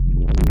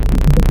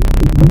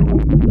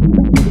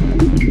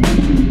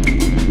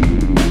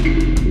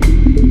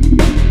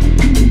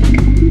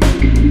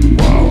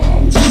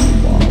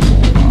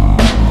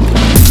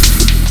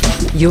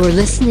You're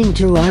listening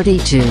to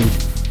Artitude,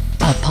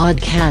 a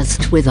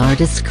podcast with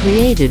artists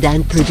created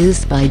and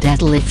produced by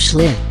Detlef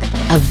Schlick,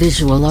 a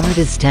visual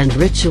artist and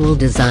ritual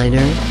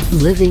designer,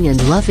 living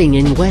and loving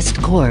in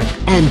West Cork,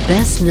 and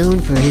best known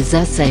for his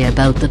essay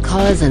about the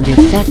cause and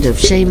effect of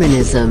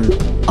shamanism,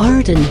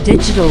 art and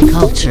digital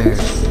culture.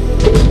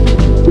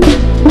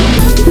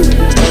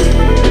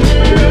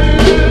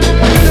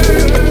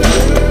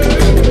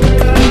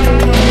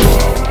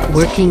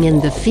 Working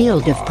in the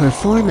field of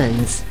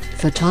performance,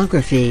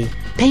 photography,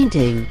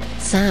 painting,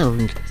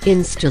 sound,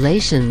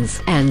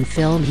 installations, and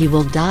film, he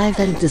will dive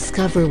and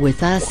discover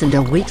with us and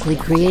a weekly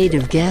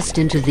creative guest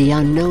into the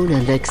unknown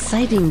and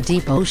exciting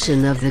deep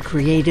ocean of the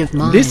creative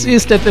mind. This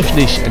is Detlef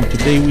Schlick, and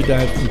today we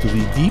dive into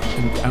the deep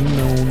and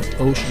unknown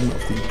ocean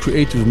of the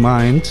creative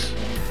mind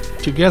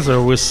together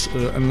with,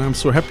 and I'm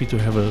so happy to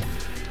have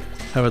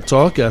a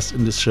talk guest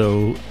in this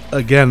show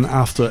again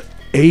after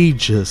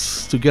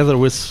ages, together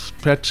with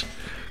Pat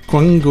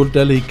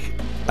Quangodelic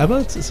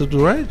Abbott, is it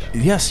right?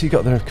 Yes, you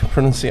got the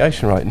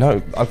pronunciation right.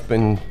 No, I've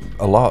been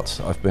all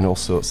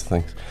sorts of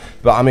things.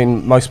 But I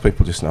mean, most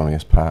people just know me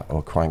as Pat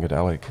or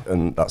Quangodelic,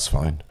 and that's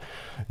fine,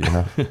 you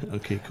know.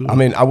 Okay, cool. I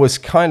mean, I was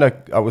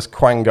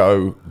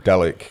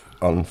Quangodelic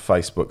on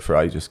Facebook for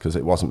ages because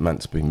it wasn't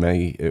meant to be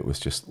me. It was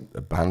just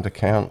a band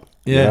account.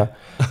 Yeah.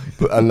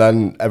 And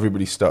then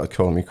everybody started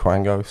calling me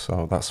Quango,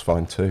 so that's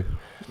fine too.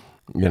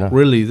 You know.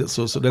 Really?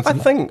 So that's I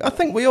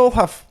think we all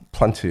have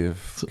plenty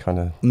of kind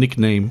of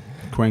nickname.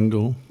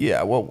 Quango.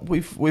 Yeah, well,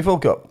 we've all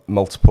got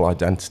multiple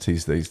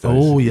identities these days.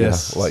 Oh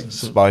yes, like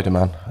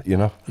Spider-Man, you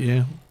know.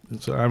 Yeah,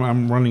 so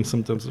I'm running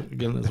sometimes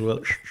again as well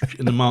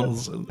in the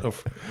mountains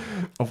of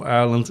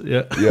Ireland.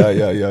 Yeah.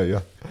 Yeah.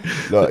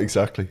 No,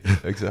 exactly.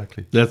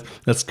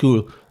 That's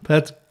cool.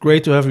 Pat,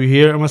 great to have you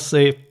here. I must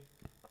say,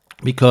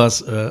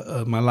 because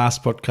my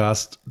last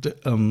podcast,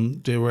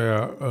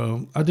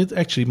 I did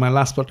actually my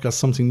last podcast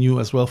something new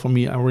as well for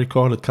me. I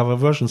recorded cover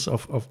versions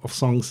of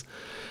songs.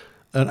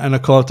 And I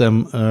called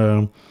them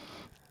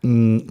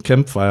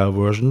campfire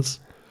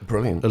versions.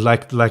 Brilliant.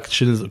 Like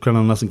shit is kind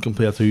of nothing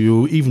compared to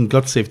you. Even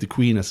God Save the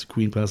Queen, as the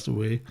Queen passed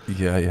away.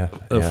 Yeah.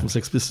 From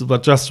Sex Pistols,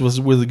 but just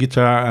with the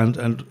guitar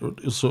and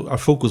so I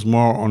focus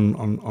more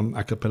on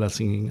a cappella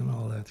singing and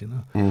all that, you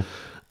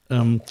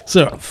know.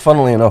 So,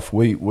 funnily enough,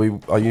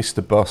 I used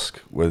to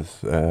busk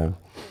with a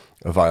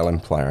violin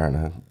player and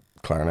a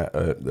clarinet,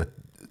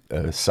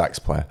 a sax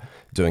player,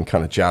 doing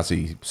kind of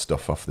jazzy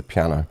stuff off the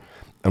piano,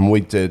 and we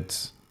did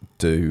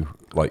do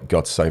like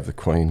God Save the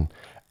Queen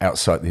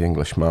outside the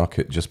English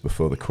market just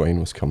before the Queen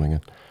was coming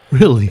in.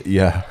 Really?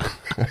 Yeah.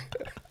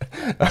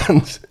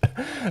 and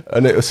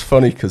it was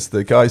funny because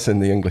the guys in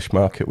the English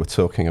market were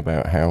talking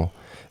about how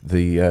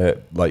there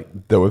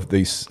were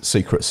these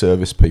Secret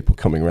Service people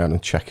coming around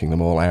and checking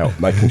them all out,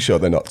 making sure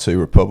they're not too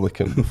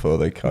Republican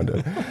before it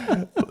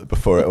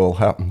all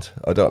happened.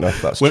 I don't know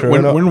if that's true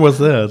or not. When was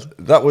that?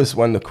 That was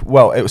when it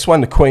was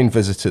when the Queen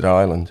visited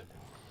Ireland,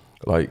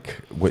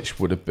 which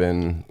would have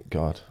been,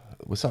 God,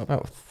 was that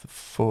about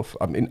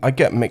I mean, I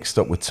get mixed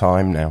up with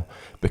time now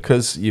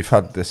because you've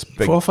had this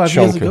big 4 or 5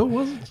 years ago,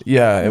 was it?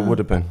 Yeah, it would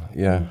have been.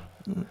 Yeah,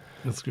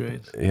 that's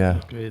great. Yeah,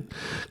 that's great,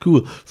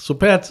 cool. So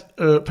Pat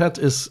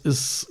is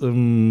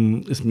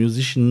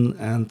musician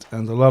and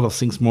a lot of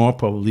things more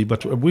probably,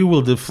 but we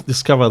will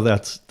discover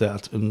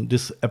that in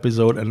this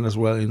episode and as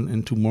well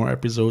in 2 more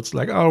episodes.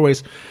 Like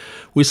always,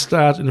 we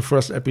start in the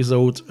first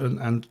episode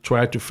and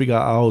try to figure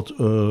out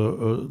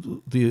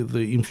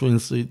the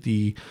influence,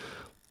 the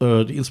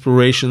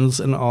inspirations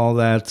and all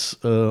that,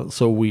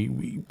 so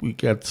we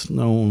get to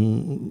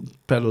know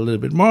Pat a little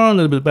bit more, a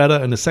little bit better.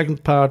 In the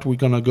second part, we're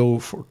gonna go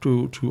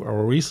to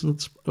our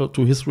recent,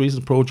 to his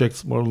recent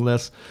projects more or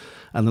less,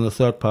 and in the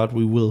third part,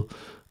 we will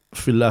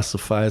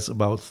philosophize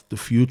about the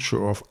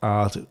future of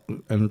art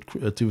and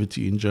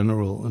creativity in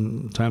general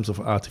in times of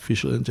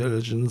artificial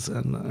intelligence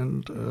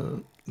and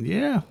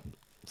yeah.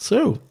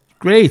 So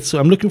great. So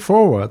I'm looking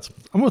forward.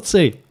 I would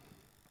say,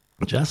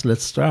 just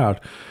let's start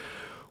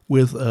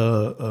with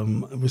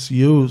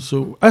you.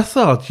 So I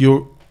thought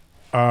you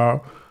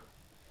are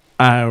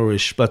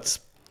Irish, but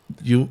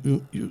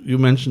you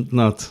mentioned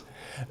not.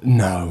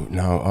 No.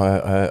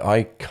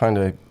 I kind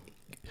of,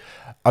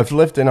 I've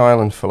lived in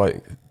Ireland for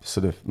like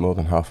sort of more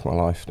than half my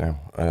life now.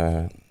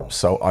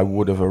 So I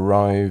would have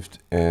arrived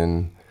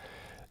the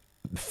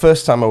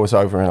first time I was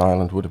over in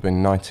Ireland would have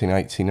been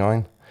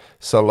 1989.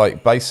 So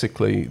like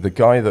basically the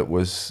guy that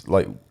was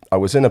like, I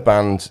was in a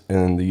band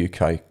in the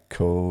UK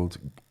called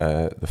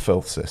the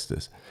Filth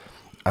Sisters.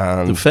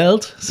 And the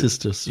Felt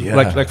Sisters? Yeah.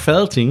 Like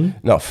felting?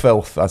 Not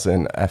filth as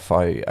in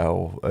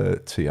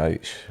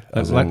F-I-L-T-H.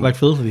 Like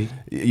filthy?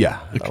 Yeah,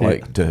 okay.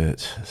 Like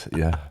dirt,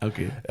 yeah.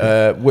 Okay.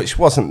 Which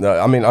wasn't,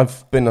 I mean,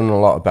 I've been in a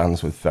lot of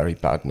bands with very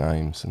bad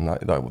names, and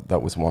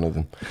that was one of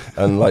them.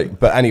 And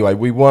but anyway,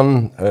 we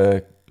won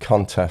a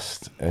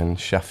contest in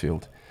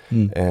Sheffield.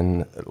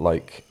 In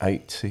like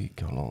 80,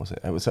 God, what was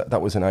it?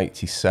 That was in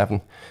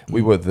 87.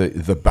 We were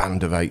the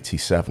band of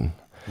 87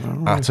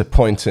 at a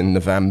point in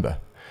November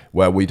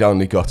where we'd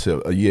only got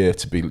a year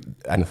to be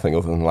anything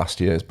other than last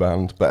year's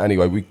band. But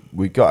anyway,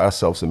 we got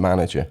ourselves a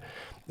manager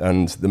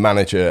And the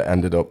manager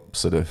ended up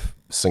sort of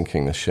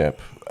sinking the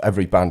ship.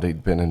 Every band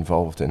he'd been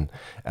involved in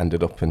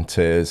ended up in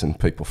tears and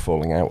people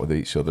falling out with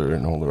each other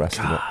and all the rest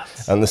of it.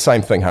 And the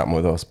same thing happened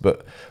with us.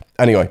 But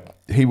anyway,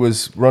 he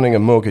was running a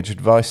mortgage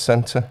advice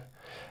centre.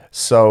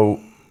 So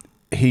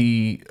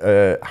he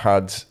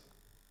had,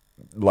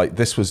 like,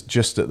 this was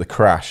just at the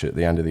crash at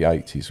the end of the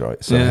 80s,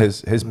 right? So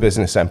his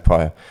business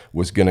empire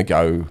was going to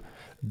go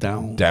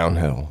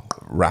downhill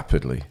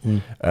rapidly.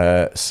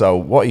 So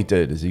what he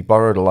did is he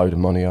borrowed a load of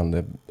money on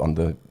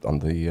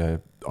the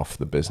off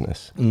the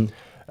business,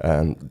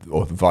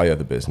 or via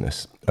the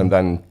business, and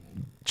then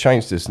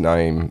changed his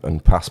name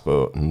and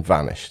passport and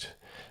vanished,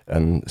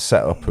 and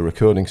set up a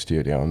recording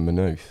studio in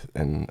Maynooth,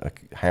 in a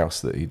house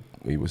that he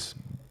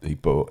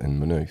bought in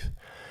Maynooth.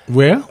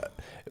 Where?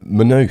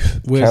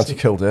 Maynooth, County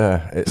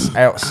Kildare. It's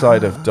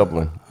outside of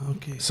Dublin.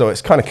 Okay. So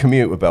it's kind of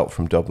commutable belt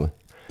from Dublin.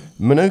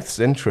 Maynooth's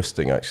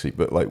interesting, actually,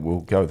 but like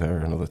we'll go there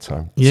another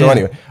time. Yeah. So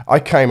anyway, I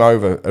came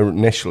over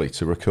initially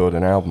to record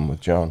an album with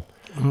John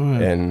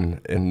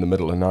in the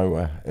middle of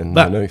nowhere in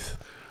Maynooth.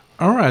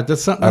 All right,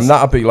 and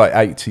that'd be like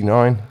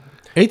 89.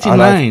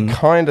 89.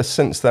 Kind of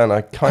since then,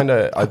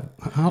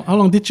 How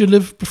long did you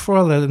live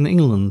before that in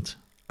England?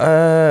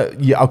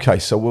 Yeah. Okay.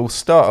 So we'll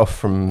start off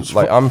from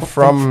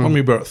from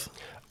your birth.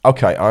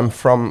 Okay, I'm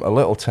from a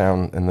little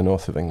town in the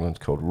north of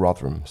England called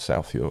Rotherham,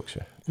 South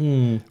Yorkshire,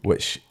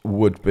 which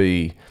would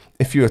be,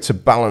 if you were to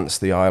balance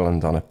the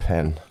island on a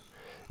pen,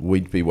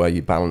 we'd be where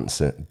you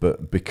balance it.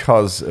 But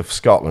because of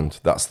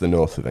Scotland, that's the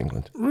north of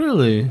England.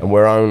 Really? And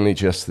we're only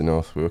just the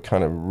north. We're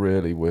kind of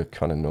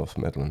North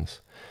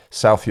Midlands.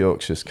 South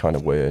Yorkshire's kind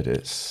of weird.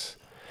 It's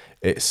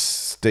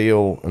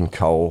steel and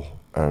coal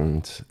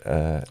and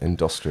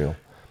industrial.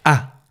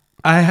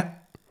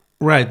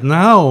 Right,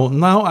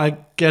 now I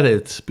get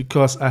it,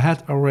 because I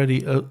had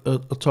already a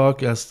talk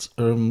guest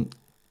from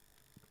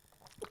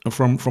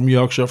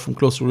Yorkshire, from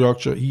close to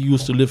Yorkshire. He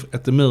used to live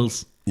at the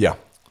mills. Yeah.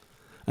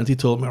 And he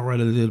told me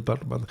already a little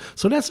bit about it.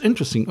 So that's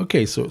interesting.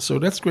 Okay, so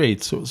that's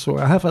great. So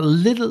I have a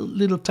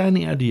little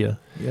tiny idea.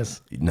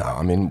 Yes. No,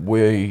 I mean,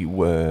 we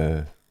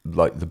were,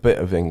 like, the bit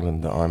of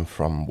England that I'm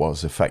from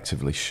was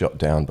effectively shut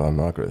down by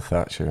Margaret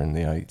Thatcher in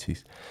the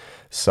 80s.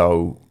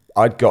 So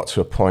I'd got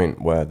to a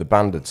point where the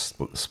band had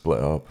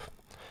split up,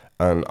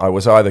 and I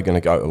was either going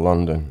to go to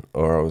London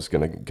or I was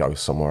going to go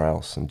somewhere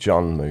else. And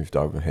John moved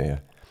over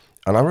here,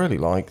 and I really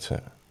liked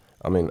it.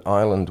 I mean,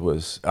 Ireland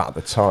was, at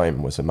the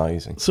time, was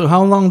amazing. So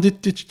how long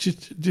did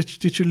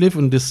you live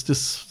in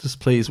this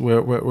place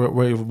where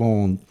you were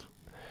born?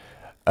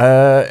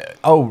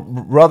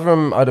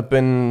 Rotherham, I'd have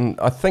been,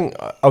 I think,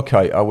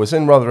 okay, I was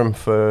in Rotherham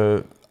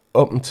for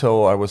up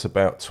until I was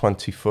about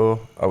 24.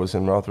 I was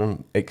in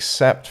Rotherham,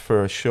 except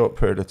for a short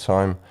period of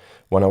time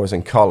when I was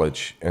in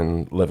college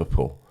in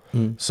Liverpool.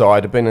 So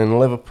I'd have been in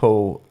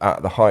Liverpool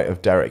at the height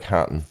of Derek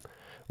Hatton,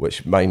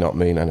 which may not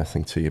mean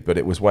anything to you, but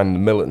it was when the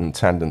militant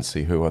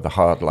tendency, who are the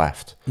hard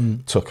left,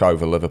 took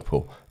over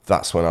Liverpool.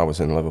 That's when I was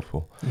in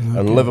Liverpool. Okay.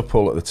 And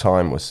Liverpool at the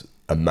time was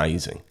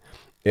amazing.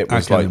 It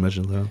was, I can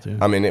imagine that, yeah.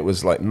 I mean, it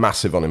was like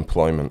massive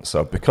unemployment.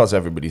 So because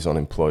everybody's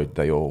unemployed,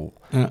 they all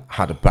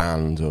had a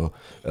band or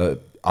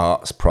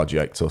arts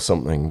project or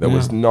something. There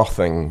was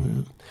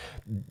nothing,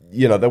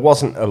 there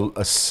wasn't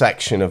a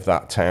section of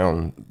that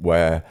town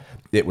where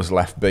it was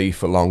left be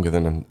for longer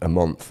than a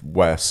month,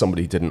 where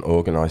somebody didn't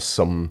organise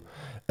some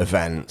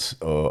event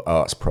or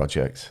arts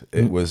project.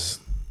 It was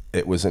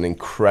an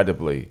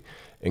incredibly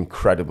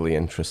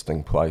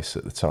interesting place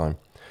at the time.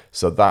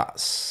 So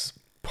that's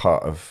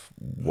part of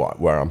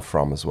where I'm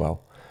from as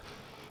well.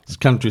 It's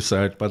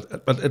countryside, but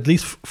at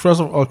least first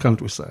of all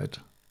countryside.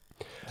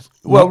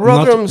 Well,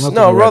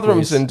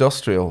 Rotherham's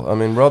industrial. I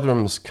mean,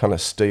 Rotherham's kind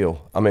of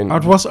steel. I mean,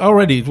 it was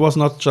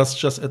not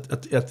just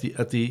at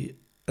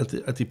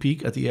the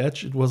peak, at the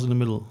edge. It was in the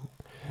middle.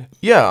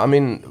 Yeah, I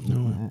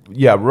mean,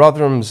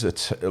 Rotherham's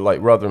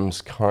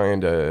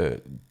kind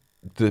of,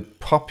 the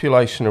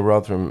population of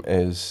Rotherham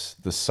is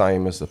the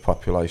same as the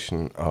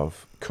population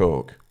of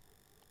Cork.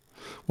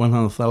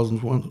 100,000,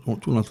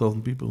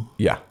 200,000 people.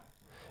 Yeah,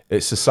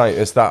 it's the same.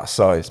 It's that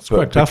size. It's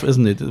quite tough,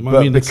 isn't it?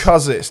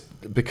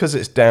 Because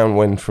it's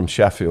downwind from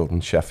Sheffield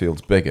and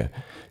Sheffield's bigger,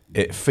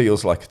 it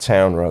feels like a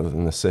town rather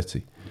than a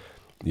city.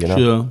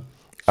 Sure.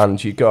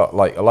 And you got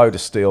like a load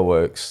of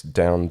steelworks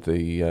down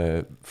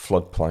the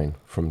floodplain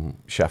from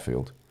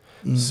Sheffield.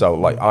 So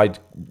like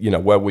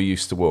where we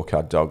used to walk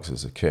our dogs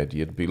as a kid,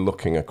 you'd be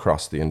looking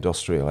across the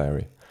industrial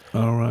area.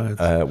 All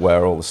right.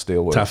 Where all the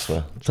steelworks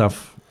were.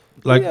 Tough.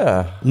 Like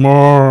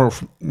more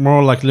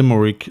like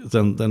Limerick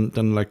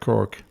than like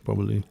Cork,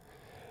 probably.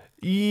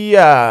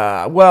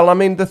 Yeah. Well, I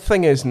mean, the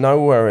thing is,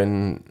 nowhere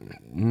in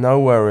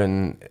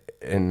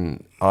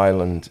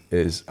Ireland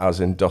is as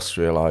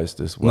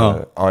industrialized as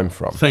where I'm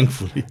from.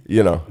 Thankfully.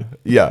 Yeah.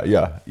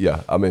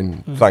 I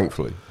mean,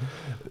 thankfully.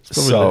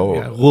 So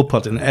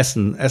Ruhrpott in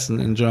Essen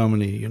in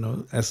Germany,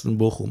 Essen,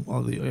 Bochum,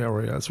 all the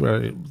areas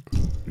where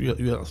you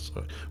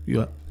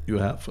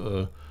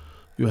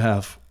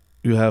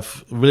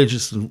have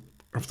villages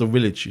of the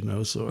village, you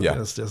know. So Yeah.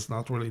 there's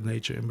not really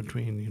nature in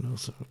between, you know.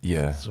 So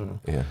Yeah. So,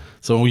 Yeah.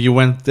 so you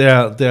went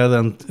there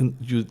then and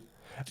you.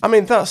 I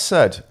mean, that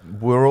said,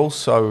 we're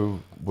also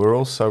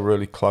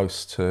really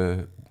close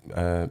to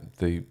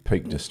the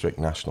Peak District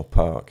National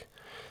Park.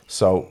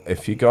 So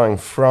if you're going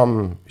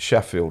from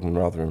Sheffield and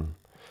Rotherham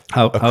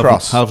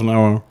across half an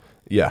hour.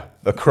 Yeah,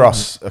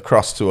 across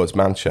towards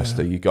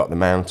Manchester, you got the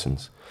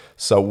mountains.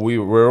 So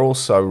we're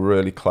also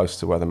really close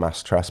to where the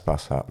mass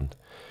trespass happened,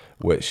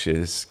 which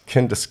is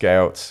Kinder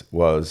Scout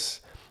was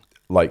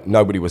like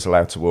nobody was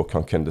allowed to walk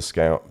on Kinder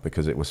Scout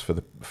because it was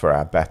for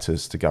our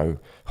betters to go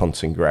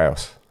hunting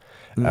grouse.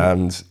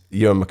 And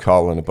Ewan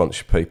McCall and a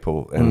bunch of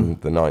people in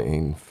the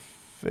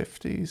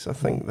 1950s, I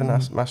think the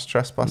mass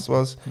trespass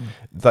was,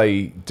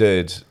 they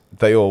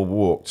all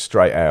walked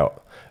straight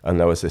out, and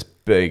there was this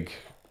big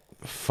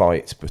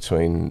fight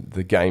between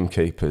the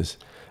gamekeepers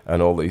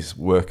and all these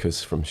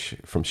workers from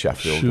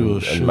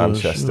Sheffield and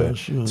Manchester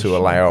to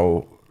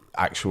allow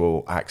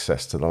actual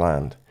access to the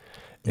land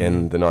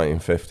in the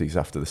 1950s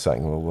after the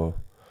Second World War.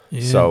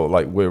 Yeah. So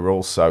like we're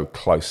also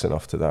close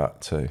enough to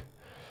that too.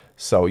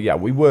 So yeah,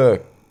 we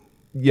were,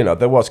 you know,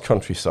 there was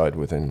countryside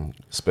within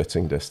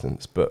spitting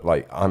distance, but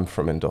like I'm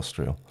from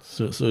industrial.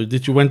 So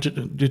did you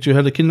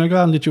have a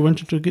kindergarten? Did you went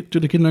to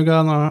the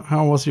kindergarten, or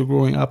how was you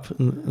growing up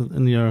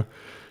in your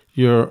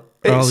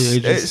early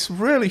ages? It's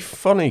really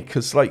funny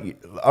because,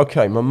 like,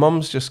 okay, my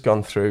mum's just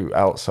gone through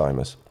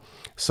Alzheimer's.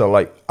 So,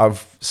 like,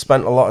 I've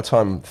spent a lot of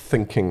time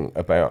thinking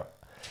about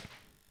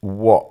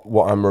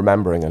what I'm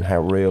remembering and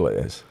how real it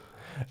is.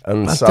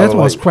 And but so, that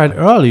was quite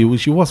early.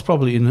 She was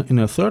probably in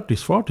her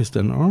 30s, 40s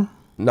then, or?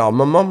 No,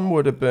 my mum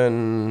would have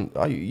been,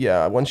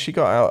 when she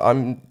got out,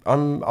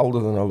 I'm older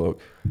than I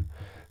look.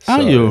 So,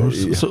 are you?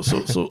 Yeah.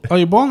 So are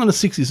you born in the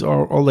 60s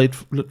or late?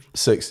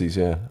 60s,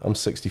 yeah. I'm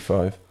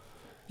 65.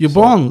 You're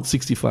born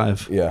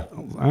 65. Yeah.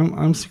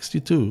 I'm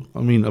 62. I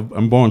mean,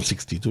 I'm born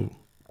 62.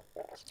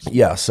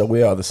 Yeah, so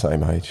we are the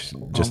same age,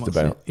 just almost,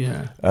 about.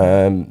 Yeah.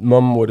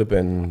 Mum would have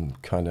been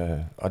kind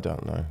of, I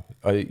don't know.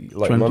 20,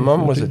 my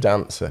mum was a 30.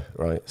 dancer,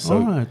 right? So,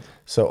 All right.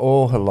 so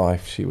all her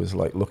life she was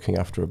like looking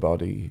after her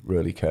body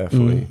really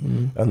carefully,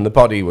 and the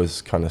body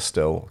was kind of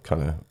still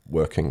kind of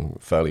working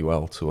fairly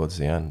well towards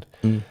the end.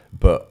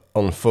 But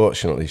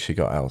unfortunately, she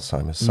got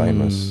Alzheimer's,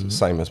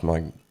 same as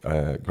my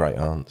great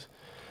aunt.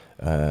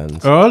 And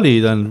early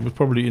then,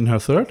 probably in her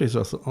 30s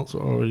also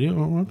already,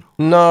 or what?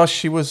 no,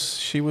 she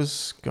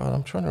was. God,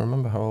 I'm trying to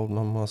remember how old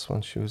Mum was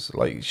when she was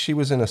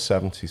in her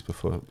 70s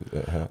before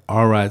it happened.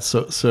 All right,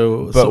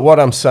 But what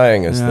I'm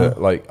saying is that,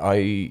 like,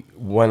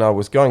 when I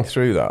was going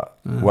through that,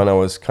 when I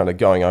was kind of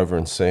going over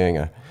and seeing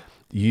her,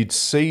 you'd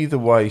see the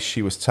way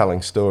she was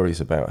telling stories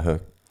about her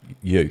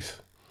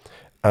youth,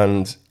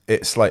 and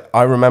it's like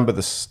I remember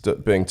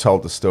being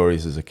told the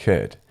stories as a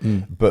kid,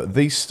 but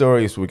these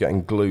stories were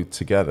getting glued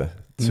together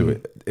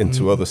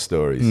into other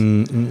stories.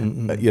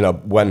 You know,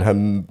 when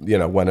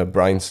her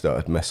brain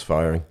started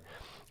misfiring.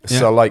 Yeah.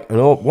 So, like,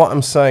 what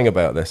I'm saying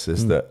about this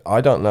is that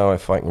I don't know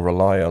if I can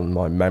rely on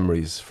my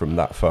memories from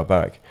that far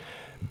back,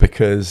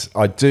 because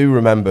I do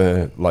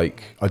remember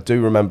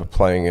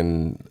playing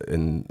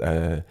in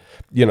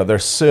you know,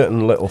 there's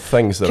certain little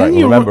things that I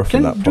can remember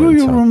from that point in time.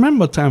 Do you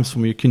remember times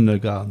from your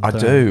kindergarten? I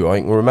do. I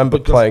can remember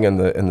playing in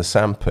the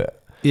sandpit.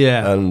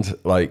 Yeah. And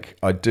like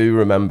I do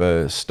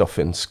remember stuff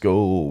in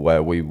school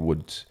where we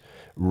would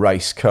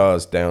race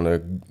cars down a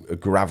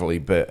gravelly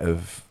bit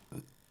of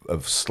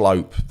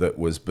slope that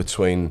was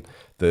between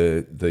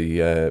the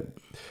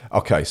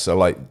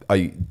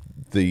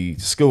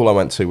school I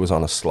went to was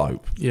on a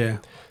slope. Yeah.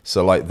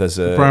 So like there's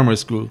a primary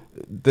school.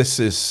 This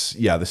is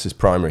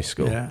primary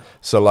school. Yeah.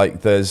 So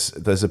like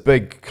there's a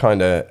big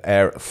kind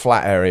of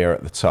flat area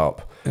at the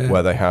top. Yeah.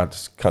 Where they had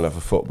kind of a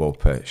football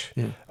pitch,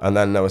 and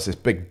then there was this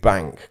big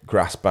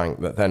grass bank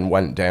that then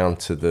went down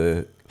to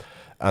the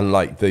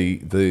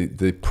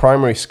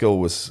primary school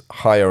was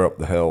higher up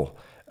the hill,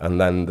 and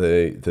then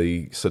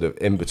the sort of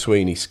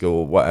in-betweeny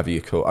school, whatever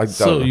you call it.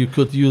 So you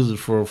could use it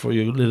for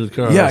your little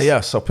cars. Yeah.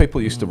 So people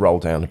used to roll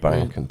down the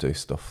bank and do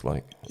stuff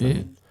like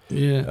that.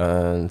 Yeah.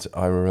 And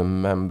I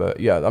remember,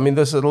 I mean,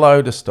 there's a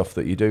load of stuff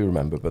that you do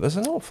remember, but there's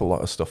an awful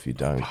lot of stuff you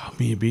don't.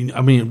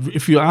 I mean,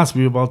 if you ask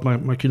me about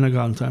my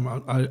kindergarten time,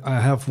 I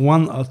have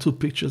 1 or 2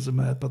 pictures in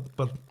my head,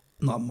 but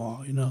not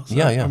more, you know.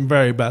 So I'm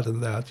very bad at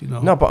that, you know.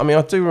 No, but I mean,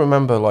 I do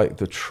remember like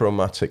the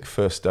traumatic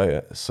first day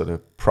at sort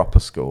of proper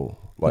school,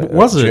 like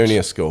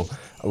junior school,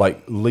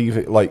 like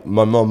like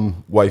my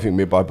mum waving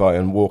me bye-bye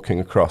and walking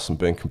across and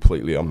being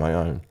completely on my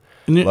own.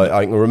 Like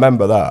I can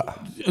remember that.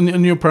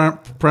 In your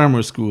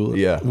primary school,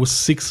 was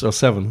 6 or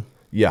 7.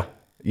 Yeah,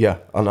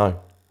 I know,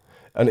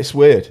 and it's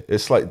weird.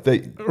 It's like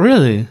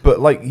really, but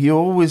like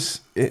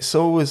it's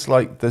always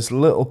like there's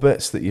little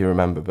bits that you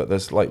remember, but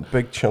there's like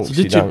big chunks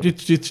so you don't.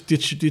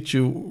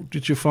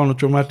 Did you find it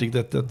traumatic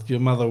that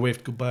your mother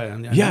waved goodbye?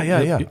 And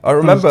I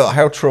remember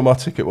how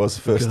traumatic it was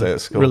the first day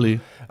at school. Really,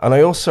 and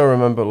I also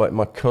remember like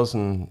my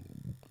cousin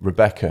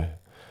Rebecca.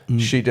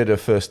 She did her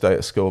first day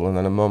at school, and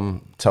then her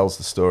mum tells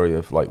the story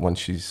of like when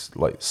she's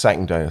like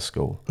second day of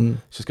school.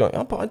 She's going,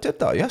 "Oh, but I did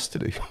that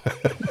yesterday."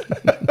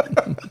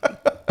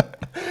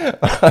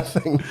 I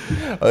think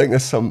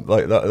there's some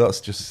like that.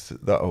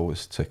 That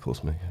always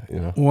tickles me, you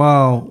know.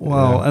 Wow.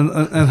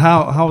 Yeah. And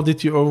how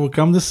did you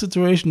overcome this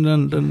situation?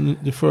 Then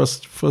the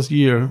first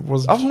year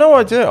was. I've no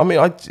idea. I mean,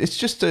 it's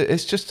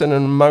just an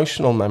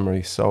emotional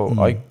memory. So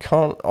I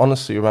can't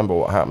honestly remember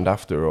what happened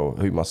after, or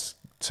who my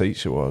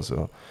teacher was,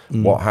 or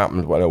what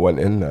happened when I went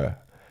in there.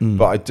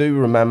 But I do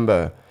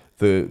remember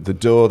the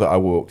door that I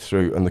walked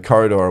through and the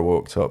corridor I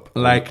walked up,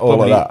 Like all of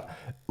probably- that.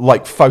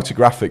 Like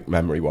photographic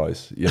memory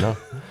wise, you know.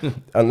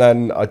 And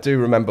then I do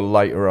remember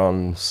later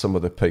on some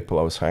of the people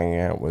I was hanging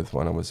out with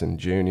when I was in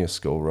junior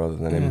school rather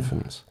than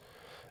infants.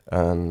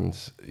 And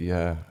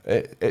yeah,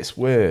 it's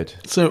weird.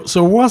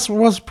 So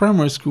was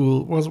primary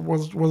school was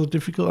it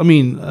difficult? I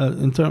mean,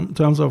 in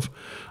terms of,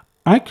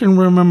 I can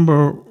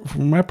remember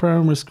from my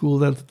primary school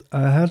that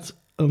I had.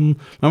 My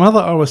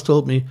mother always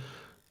told me,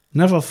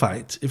 never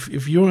fight.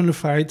 If you're in a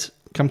fight,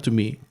 come to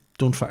me.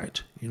 Don't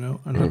fight. You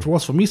know, and that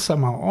was for me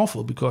somehow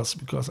awful because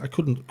I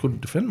couldn't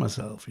defend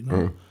myself. You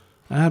know,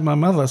 I had my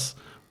mother's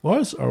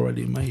voice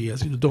already in my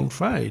ears. You know, don't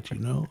fight. You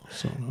know,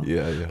 so no.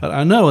 Yeah. But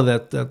I know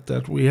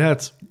that we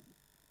had.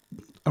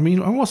 I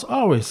mean, I was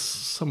always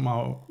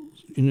somehow,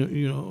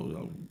 you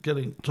know,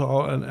 getting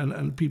tall,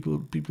 and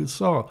people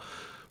saw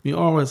me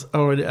always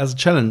already as a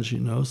challenge, you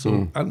know.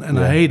 So and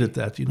I hated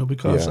that, you know,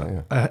 because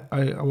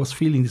I was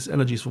feeling these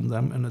energies from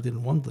them, and I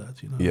didn't want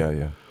that, you know.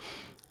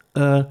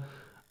 Yeah.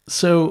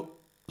 So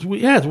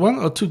we had one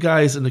or two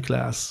guys in the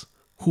class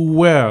who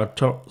were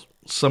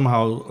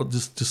somehow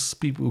just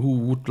people who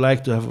would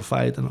like to have a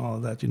fight and all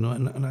that, you know.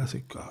 And I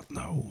said, God,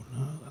 no,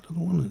 I don't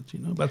want it, you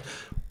know. But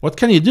what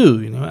can you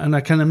do, you know? And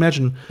I can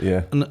imagine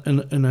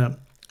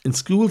in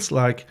schools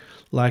like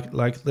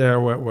there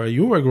where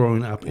you were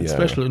growing up,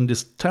 especially in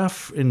this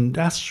tough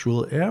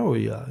industrial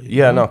area.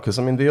 Yeah, know? no, because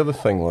I mean the other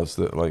thing was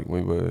that like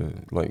we were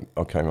like,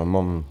 okay, my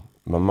mum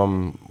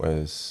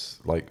was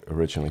like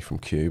originally from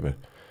Cuba,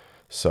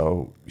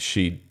 so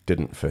she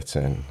didn't fit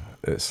in.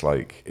 It's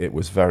like it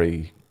was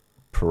very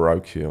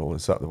parochial.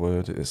 Is that the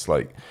word? It's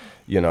like,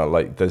 you know,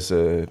 like there's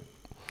a,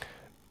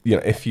 you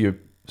know, if you're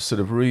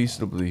sort of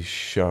reasonably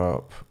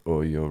sharp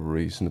or you're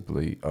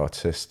reasonably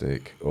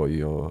artistic or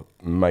you're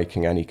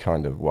making any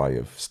kind of way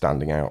of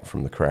standing out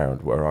from the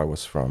crowd where I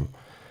was from,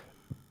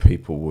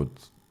 people would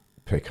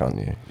pick on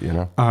you, you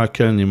know? I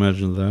can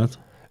imagine that.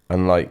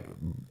 And like,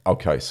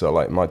 okay, so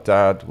like my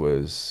dad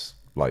was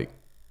like,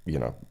 you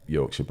know,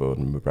 Yorkshire born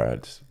and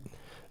bred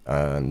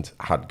and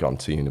had gone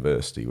to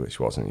university, which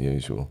wasn't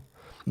usual,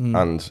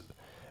 and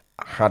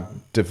had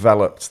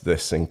developed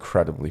this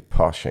incredibly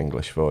posh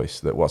English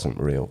voice that wasn't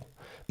real.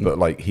 But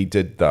like he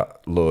did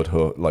that Lord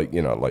Hood, like,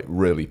 you know, like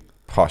really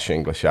posh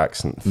English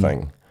accent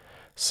thing.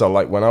 So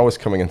like when I was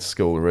coming into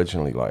school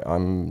originally, like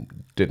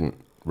didn't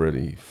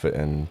really fit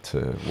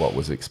into what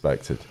was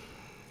expected.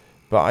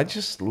 But I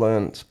just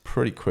learnt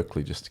pretty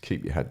quickly just to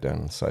keep your head down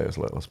and say as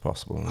little as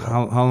possible.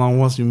 How long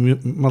was your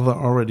mother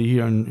already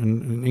here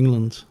in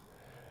England?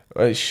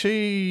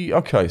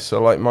 Okay,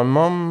 so like my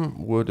mum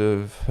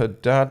her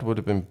dad would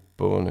have been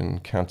born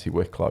in County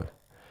Wicklow.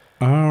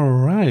 All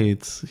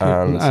right,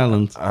 here in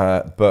Ireland.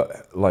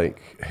 But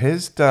like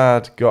his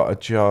dad got a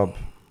job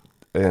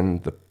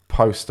in the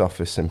post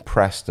office in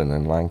Preston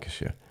in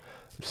Lancashire.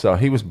 So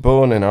he was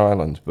born in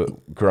Ireland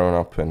but grown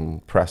up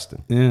in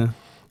Preston. Yeah.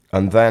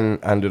 And then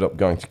ended up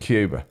going to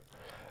Cuba.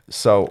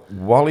 So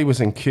while he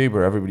was in Cuba,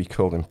 everybody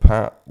called him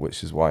Pat,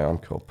 which is why I'm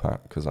called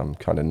Pat, because I'm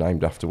kind of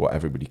named after what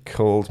everybody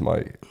called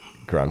my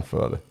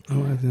grandfather.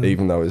 Oh, I didn't.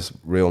 Even though his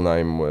real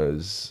name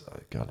was,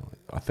 God,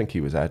 I think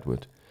he was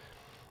Edward.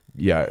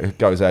 Yeah, it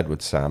goes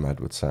Edward Sam.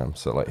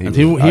 So like he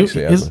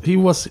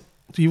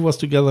was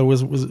together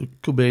with a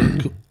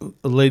Cuban,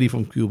 a lady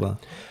from Cuba.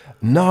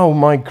 No,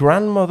 my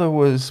grandmother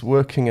was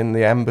working in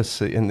the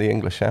embassy, in the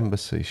English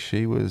embassy.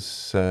 She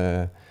was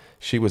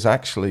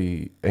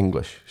actually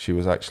English.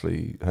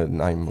 Her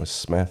name was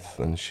Smith,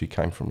 and she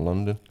came from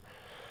London.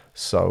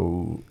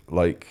 So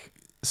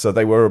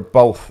they were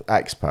both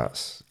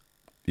expats,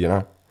 you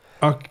know.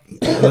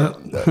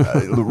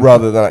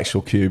 Rather than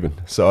actual Cuban.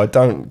 So I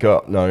don't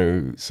got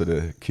no sort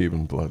of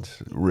Cuban blood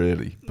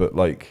really, but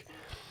they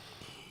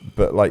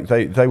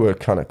were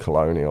kind of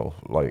colonial.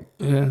 Like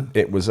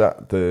it was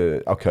at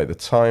the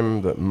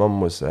time that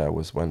Mum was there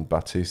was when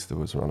Batista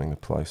was running the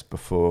place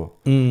before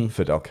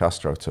Fidel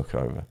Castro took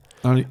over.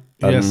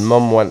 And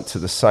Mum went to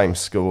the same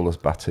school as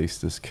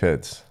Batista's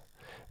kids,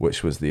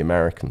 which was the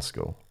American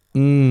school.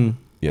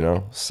 You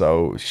know,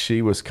 so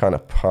she was kind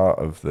of part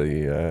of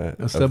the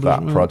of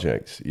that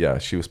project. Yeah,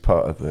 she was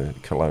part of the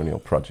colonial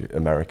project,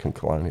 American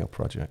colonial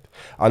project.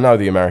 I know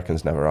the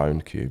Americans never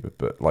owned Cuba,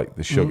 but like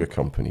the sugar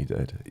company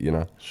did, you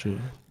know. Sure.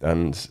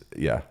 And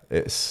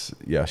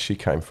she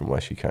came from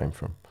where she came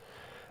from,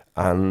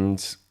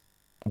 and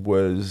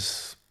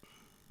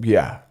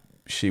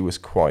she was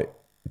quite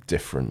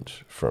different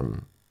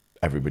from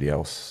everybody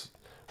else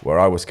where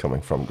I was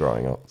coming from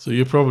growing up. So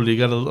you probably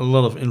got a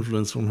lot of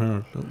influence from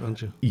her,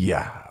 don't you?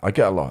 Yeah, I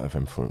get a lot of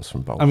influence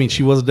from both. I mean,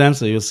 she was a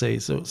dancer, you say.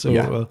 So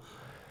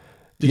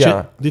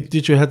Yeah.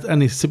 Did you have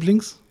any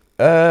siblings?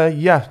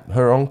 Yeah,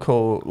 her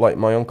uncle, like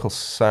my Uncle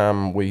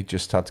Sam, we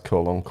just had to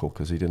call Uncle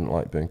because he didn't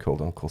like being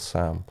called Uncle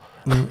Sam.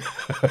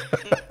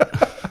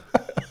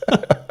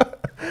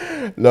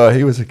 No,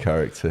 he was a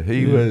character.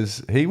 He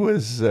was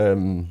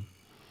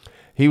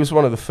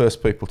one of the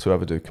first people to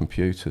ever do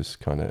computers,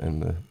 kind of in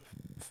the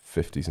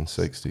 50s and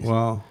 60s.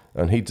 Wow.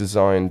 And he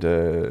designed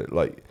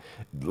like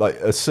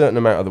a certain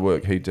amount of the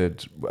work he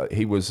did.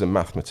 He was a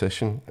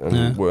mathematician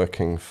and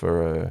working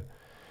for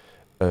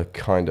a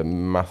kind of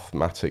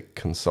mathematic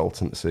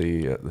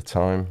consultancy at the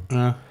time.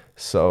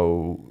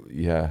 So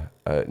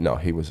no,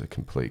 he was a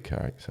complete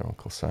character,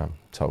 Uncle Sam.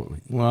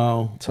 Totally.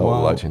 Wow.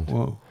 Total legend.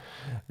 Wow.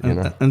 You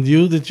know? And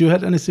did you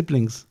had any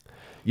siblings?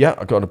 Yeah,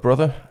 I got a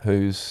brother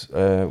who's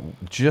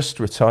just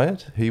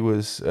retired. He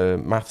was a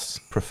maths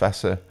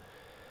professor.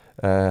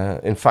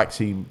 In fact,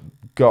 he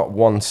got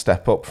one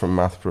step up from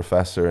math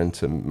professor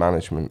into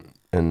management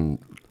in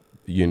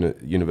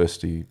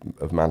University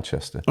of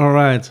Manchester. All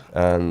right.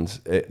 And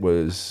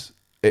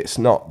it's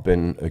not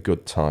been a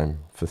good time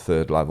for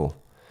third level.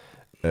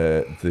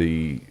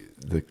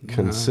 The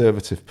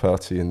Conservative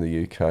Party in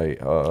the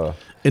UK are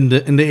in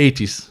the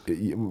 80s.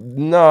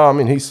 No, I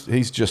mean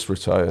he's just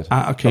retired.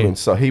 Okay. I mean,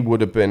 so he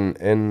would have been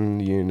in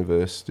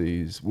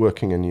universities,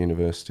 working in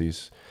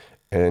universities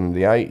in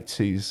the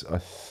 80s. I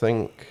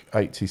think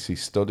 80s he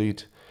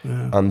studied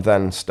and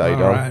then stayed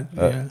on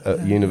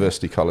at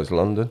University College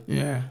London.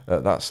 Yeah.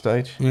 At that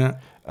stage. Yeah.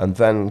 And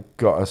then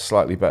got a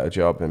slightly better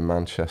job in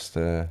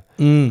Manchester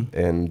in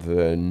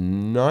the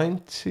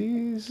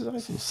 90s, I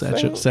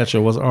think.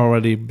 Thatcher was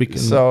already big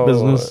in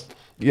business.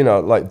 You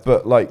know,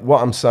 but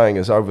what I'm saying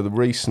is over the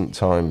recent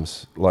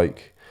times,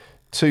 like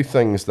two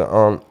things that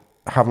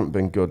haven't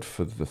been good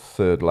for the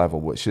third level,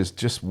 which is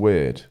just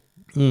weird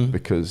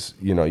because,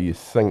 you know, you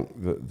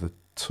think that the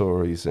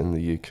Tories in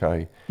the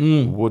UK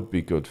would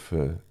be good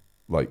for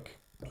like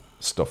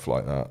stuff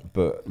like that,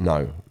 but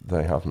no,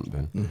 they haven't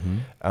been.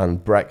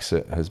 And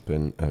Brexit has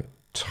been a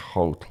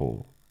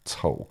total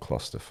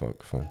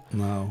clusterfuck for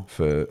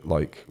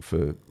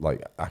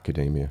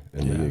academia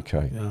in the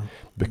UK,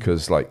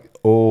 because like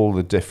all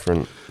the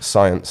different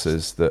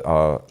sciences that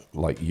are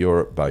like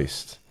Europe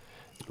based,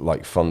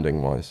 like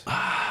funding wise,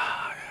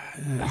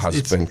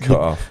 has been cut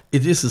off.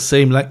 It is the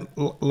same.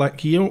 Like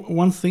here,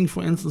 one thing,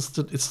 for instance,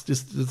 that it's the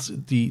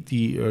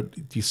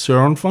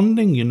CERN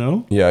funding. You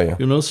know. Yeah.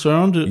 You know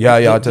CERN.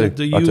 I do.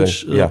 The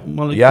huge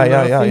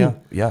molecular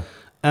thing. Yeah.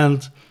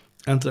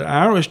 And the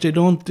Irish, they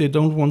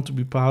don't want to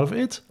be part of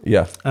it.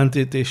 Yeah. And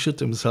they shoot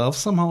themselves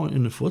somehow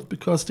in the foot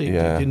because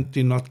they're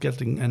not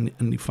getting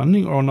any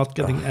funding or not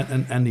getting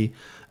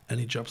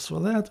any jobs for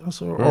that,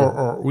 also,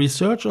 or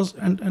researchers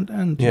and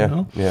you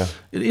know,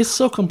 it is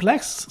so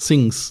complex,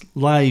 things,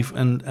 life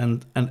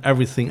and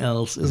everything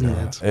else, isn't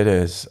it? It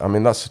is. I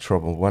mean, that's the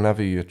trouble.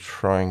 Whenever you're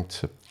trying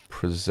to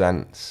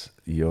present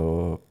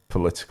your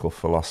political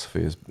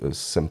philosophy as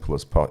simple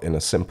as in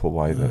a simple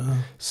way that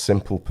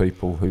simple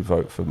people who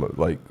vote for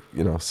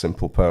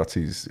simple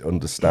parties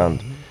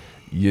understand,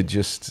 you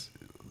just,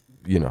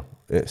 you know.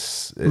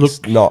 That's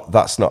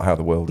not how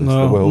the world is.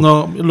 The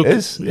world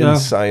is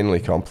insanely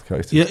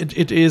complicated. Yeah,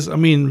 it is. I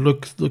mean,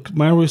 look.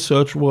 My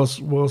research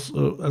was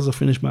as I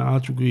finished my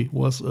art degree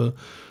was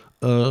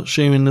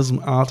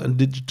shamanism, art, and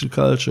digital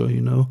culture.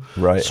 You know,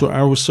 right. So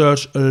I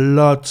researched a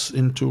lot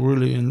into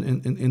really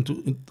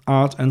into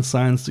art and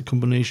science, the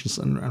combinations,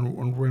 and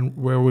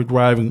where we're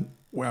driving,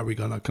 where we're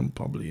gonna come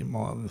probably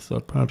more in the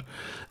third part,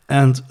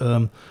 and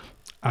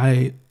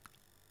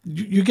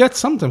You get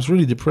sometimes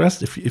really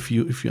depressed if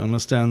you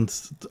understand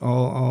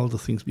all the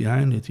things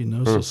behind it, you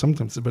know. So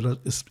sometimes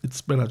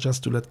it's better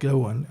just to let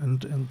go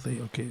and say,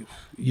 okay,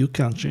 you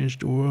can't change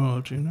the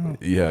world, you know.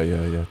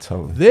 Yeah,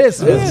 totally.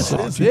 This is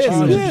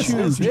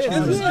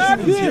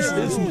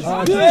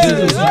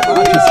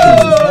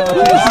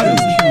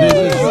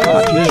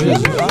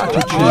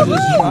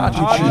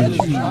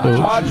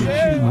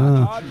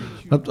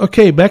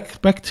okay,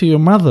 back to your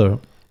mother.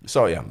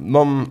 So yeah,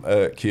 mum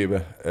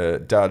Cuba,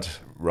 dad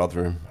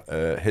Rotherham.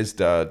 His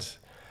dad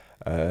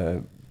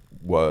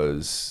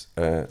was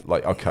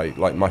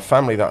like my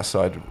family that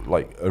side.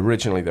 Like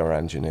originally they were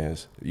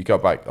engineers. You go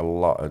back a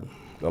lot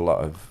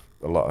of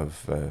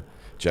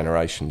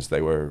generations.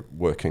 They were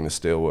working the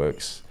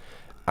steelworks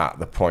at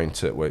the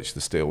point at which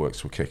the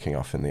steelworks were kicking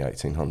off in the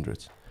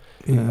 1800s.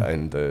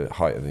 In the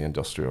height of the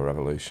Industrial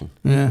Revolution.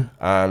 Yeah.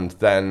 And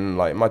then,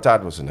 like, my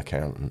dad was an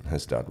accountant.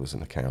 His dad was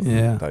an accountant.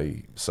 Yeah.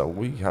 So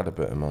we had a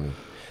bit of money.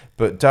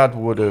 But Dad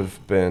would have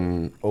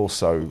been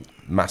also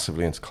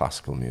massively into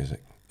classical music,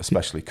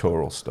 especially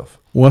choral stuff.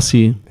 Was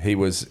he? He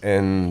was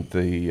in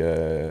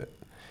the...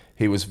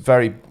 he was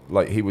very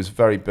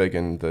big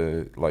in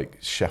the, like,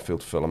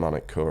 Sheffield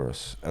Philharmonic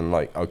Chorus. And,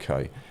 like,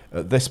 okay,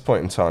 at this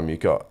point in time, you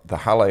got the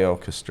Halle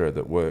Orchestra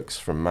that works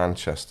from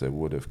Manchester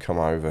would have come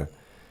over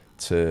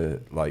to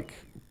like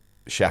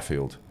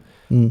Sheffield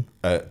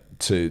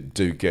to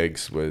do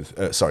gigs with,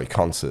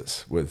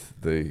 concerts with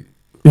the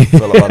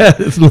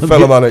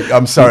Philharmonic.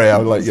 I'm sorry,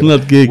 I'm like, it's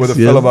not gigs, with a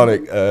yeah.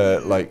 Philharmonic,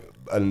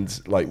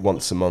 like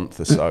once a month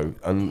or so,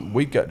 and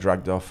we'd get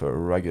dragged off at a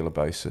regular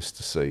basis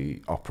to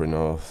see Opera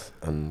North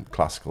and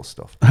classical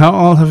stuff. How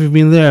old have you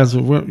been there? As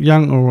a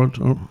young or what?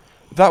 Or?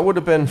 That would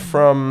have been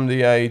from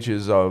the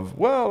ages of,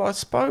 well, I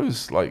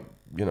suppose, like,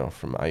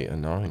 from 8 or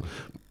 9.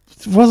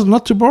 Was it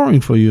not too boring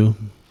for you?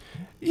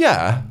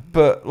 Yeah,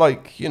 but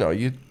like, you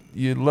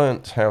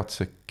learnt how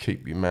to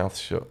keep your mouth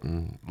shut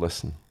and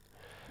listen.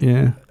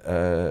 Yeah.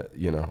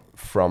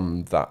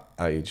 From that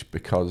age,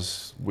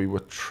 because we were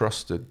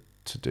trusted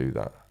to do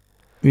that.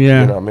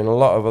 Yeah. I mean, a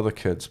lot of other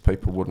kids,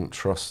 people wouldn't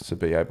trust to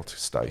be able to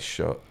stay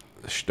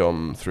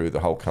stum through the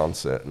whole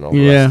concert and all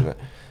the rest of it.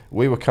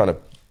 We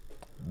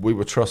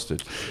were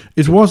trusted.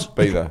 It was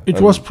be there.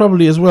 It was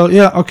probably as well.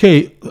 Yeah.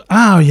 Okay.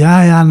 Oh,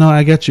 yeah. No,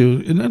 I get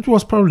you. And it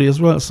was probably as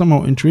well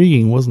somehow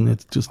intriguing, wasn't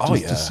it? Just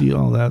to see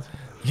all that.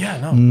 Yeah.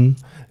 No.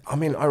 I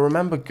mean, I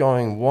remember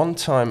going one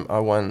time. I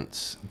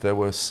went. They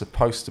were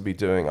supposed to be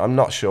doing. I'm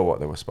not sure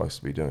what they were supposed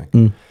to be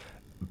doing,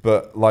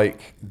 but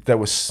like there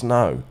was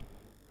snow,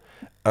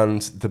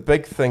 and the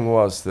big thing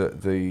was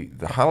that the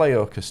Halle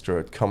Orchestra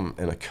had come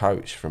in a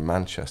coach from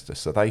Manchester,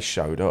 so they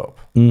showed up.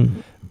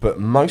 But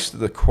most of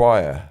the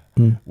choir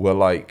were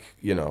like,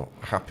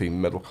 happy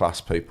middle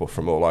class people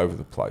from all over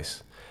the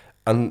place,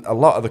 and a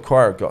lot of the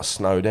choir got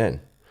snowed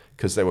in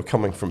because they were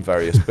coming from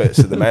various bits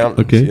of the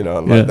mountains, Okay.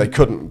 and they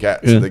couldn't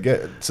get to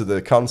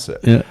the concert.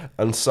 Yeah.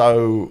 And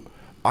so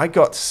I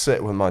got to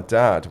sit with my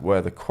dad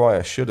where the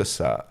choir should have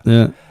sat.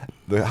 Yeah.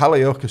 The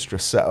Halle Orchestra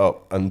set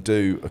up and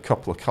do a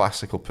couple of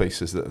classical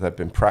pieces that they've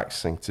been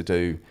practicing to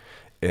do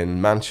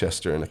in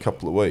Manchester in a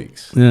couple of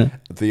weeks. Yeah.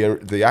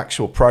 The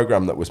actual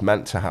program that was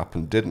meant to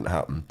happen didn't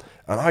happen.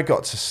 And I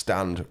got to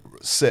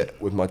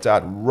sit with my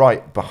dad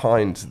right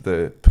behind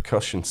the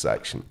percussion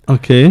section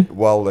Okay.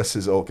 while this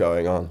is all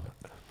going on.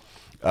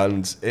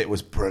 And it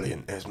was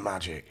brilliant. It was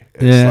magic.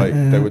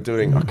 They were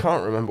doing, I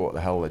can't remember what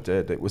the hell they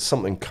did. It was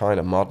something kind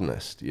of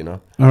modernist,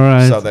 All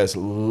right. So there's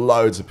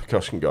loads of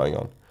percussion going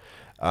on.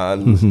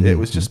 And it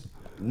was just,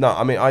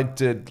 I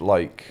did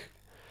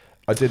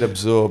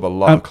absorb a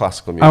lot of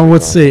classical music. I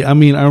would say, I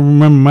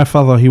remember my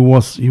father, he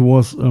was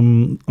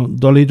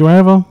dolly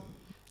driver.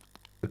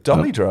 A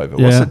dolly driver?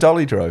 What's a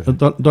dolly driver?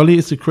 Dolly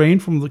is the crane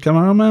from the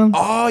cameraman.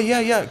 Oh,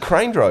 yeah.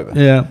 Crane driver.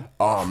 Yeah.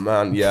 Oh,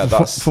 man, yeah,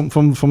 that's... From the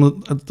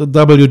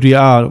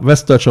WDR,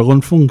 Westdeutscher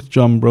Rundfunk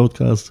German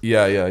broadcast.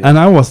 Yeah. And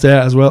I was there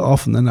as well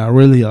often, and I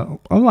really, I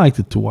liked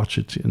it to watch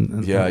it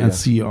and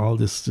see all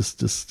this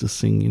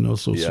thing,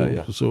 So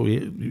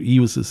he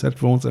used his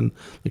headphones, and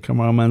the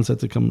cameraman said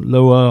to come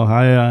lower,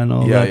 higher, and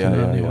all that.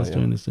 And he was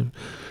doing this stuff.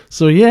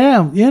 So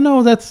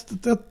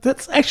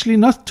that's actually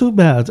not too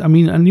bad.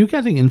 And you're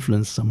getting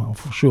influenced somehow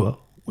for sure.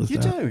 You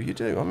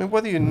do. I mean,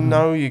 whether you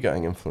know you're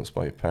getting influenced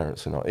by your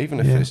parents or not, even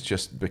if it's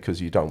just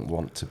because you don't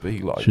want to be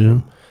like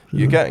them,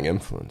 you're getting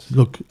influenced.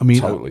 Look,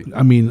 totally.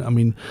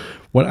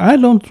 What I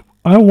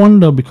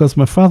wonder, because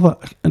my father,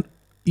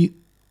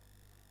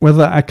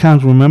 whether I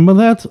can't remember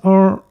that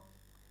or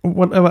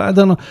whatever, I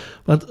don't know.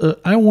 But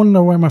I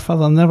wonder why my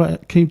father never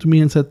came to me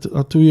and said,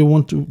 do you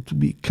want to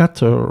be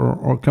cutter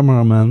or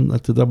cameraman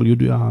at the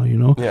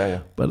WDR, Yeah.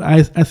 But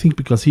I think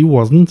because he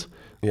wasn't,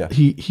 yeah,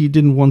 he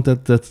didn't want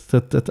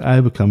that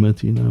I become it,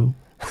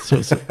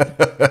 So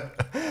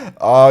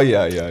oh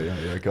yeah,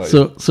 got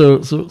you.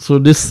 So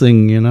this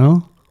thing,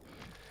 No,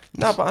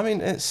 but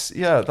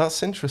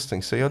that's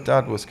interesting. So your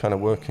dad was kind of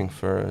working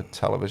for a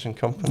television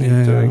company,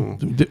 doing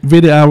the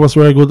VDR was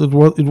very good.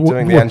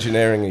 Doing the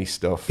engineering-y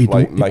stuff,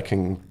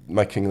 making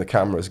the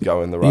cameras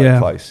go in the right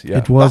place. Yeah,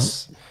 it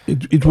was.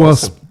 It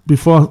was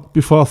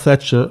before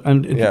Thatcher,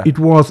 and it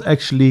was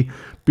actually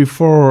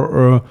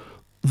before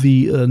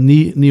the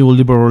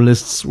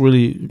neoliberalists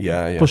really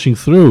pushing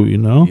through,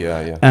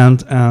 Yeah.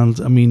 And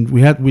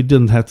we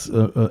didn't have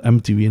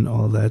MTV and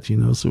all that,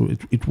 So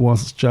it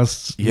was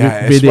just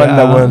it's when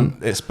there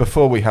weren't. It's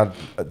before we had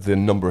the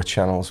number of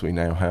channels we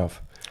now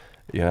have.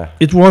 Yeah,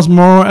 it was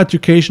more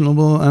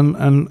educational and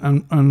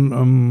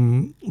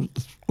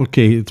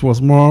it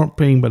was more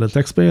paying by the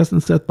taxpayers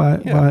instead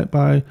by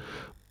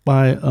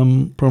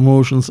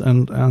promotions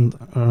and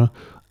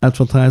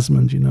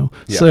advertisement, Yeah.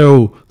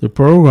 So the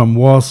program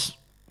was,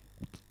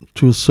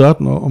 to a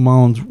certain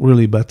amount,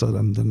 really better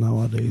than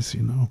nowadays,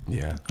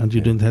 Yeah. And you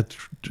didn't have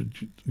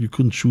you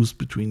couldn't choose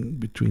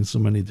between so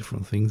many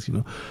different things,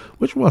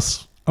 which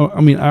was,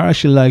 I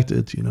actually liked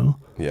it,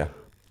 Yeah.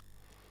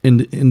 In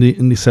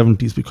the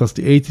 70s, because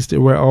the 80s they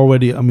were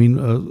already, I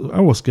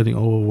was getting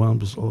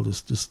overwhelmed with all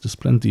this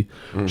plenty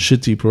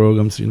shitty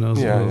programs,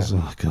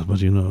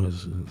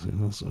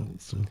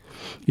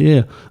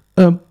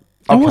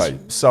 Okay,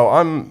 so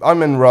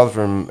I'm in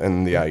Rotherham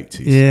in the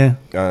 80s. Yeah.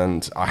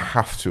 And I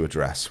have to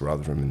address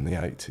Rotherham in the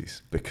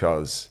 80s,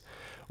 because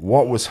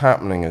what was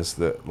happening is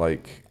that,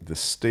 like, the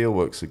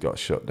steelworks had got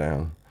shut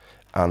down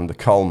and the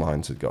coal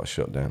mines had got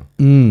shut down.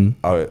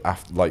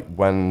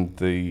 When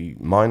the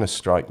miners'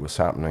 strike was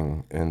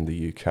happening in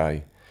the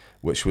UK,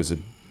 which was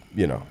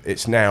you know,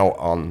 it's now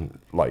on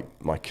like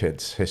my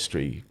kids'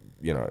 history,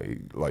 you know,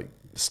 like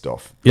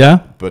stuff. Yeah.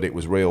 But it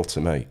was real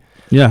to me.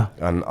 Yeah.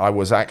 And I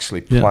was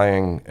actually Yeah.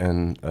 playing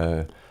in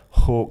a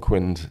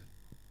Hawkwind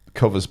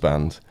covers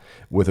band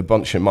with a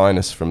bunch of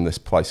miners from this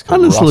place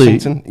called Honestly,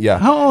 Rossington. Yeah.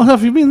 How old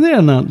have you been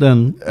there now?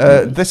 Then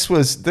This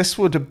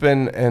would have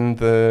been in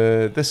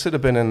the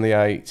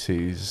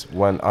 80s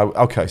when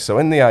so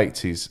in the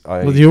 80s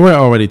but you were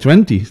already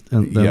 20.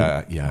 And then,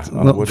 yeah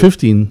I not would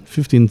 15,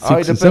 16,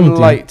 I'd have 17.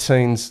 been late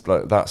teens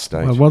like that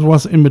stage. Well, what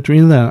was in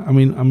between there? I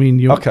mean,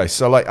 you.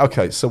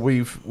 So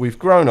we've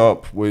grown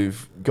up,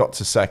 we've got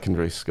to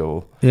secondary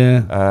school.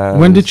 Yeah. And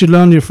When did you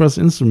learn your first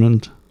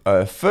instrument?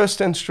 First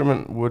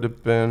instrument would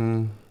have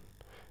been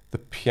the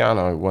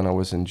piano when I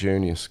was in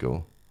junior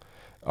school.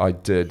 I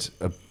did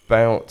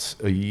about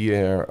a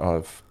year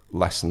of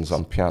lessons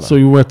on piano. So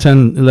you were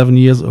 10, 11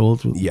 years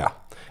old. Yeah.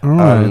 All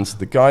right. And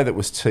the guy that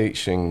was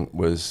teaching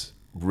was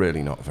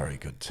really not a very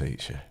good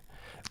teacher.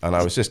 And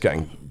I was just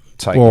getting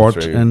taken Bored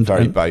through and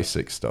very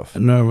basic stuff.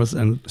 Nervous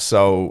and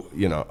So,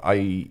 you know,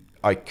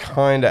 I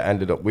kind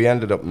of we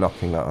ended up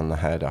knocking that on the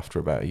head after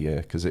about a year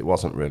because it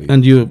wasn't really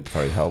and you.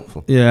 very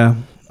helpful. Yeah.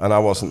 And I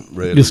wasn't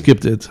really... You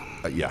skipped it.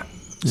 Yeah.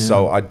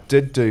 So I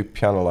did do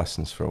piano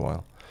lessons for a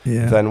while.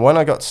 Yeah. Then when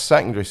I got to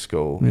secondary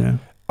school, Yeah.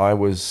 I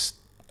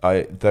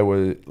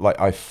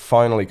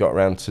finally got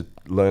around to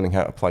learning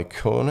how to play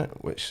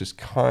cornet, which is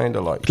kind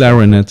of like...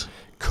 Clarinet.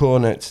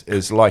 Cornet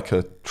is like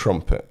a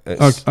trumpet.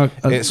 It's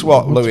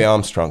what what's Louis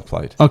Armstrong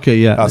played, Okay.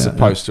 Yeah. as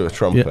opposed to a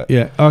trumpet.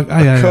 Yeah.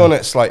 Yeah.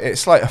 Cornet's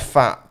it's like a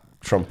fat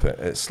trumpet.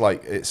 It's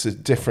a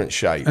different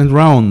shape. And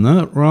round,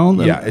 no?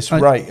 Round. Yeah, it's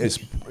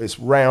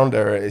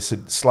rounder. It's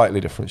a slightly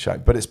different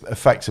shape, but it's a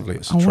I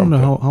trumpet. wonder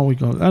how we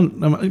got.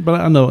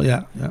 But I know.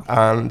 Yeah.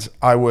 And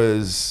I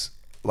was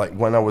like,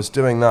 when I was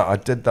doing that, I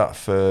did that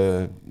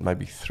for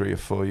maybe 3 or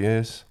 4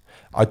 years.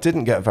 I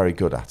didn't get very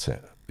good at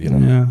it, you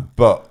know. Yeah.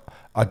 But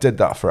I did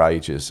that for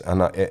ages,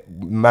 and it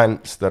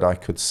meant that I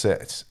could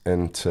sit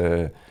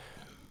into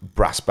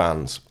brass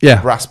bands.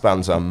 Yeah. Brass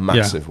bands are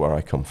massive where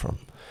I come from.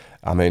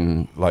 I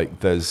mean, like,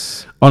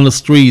 there's... On the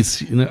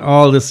streets, you know,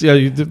 all this.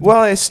 Yeah.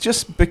 Well, it's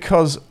just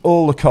because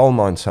all the coal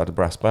mines had a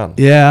brass band.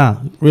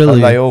 Yeah. Really.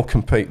 And they all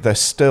compete. They're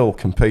still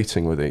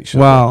competing with each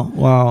other.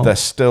 Wow. They're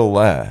still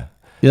there.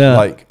 Yeah.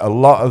 Like, a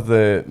lot of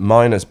the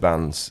miners'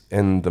 bands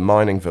in the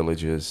mining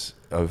villages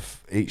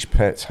of each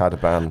pit had a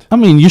band. I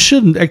mean, you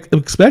shouldn't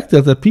expect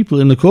that people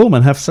in the coal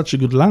mine have such a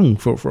good lung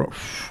for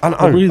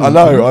I reason,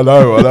 know. you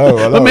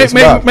know? But It's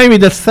mad. maybe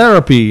that's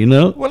therapy, you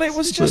know. Well, it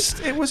was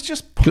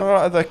just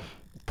part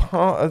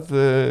of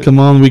the. Come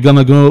on, we're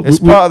gonna go. It's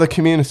part of the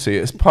community.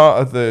 It's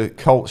part of the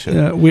culture.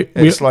 Yeah,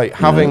 it's like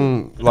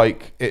having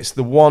it's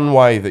the one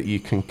way that you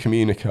can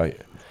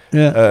communicate.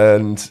 Yeah.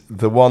 And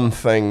the one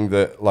thing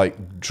that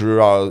like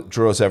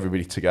draws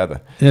everybody together.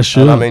 Yeah,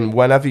 sure. And I mean,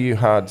 whenever you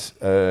had,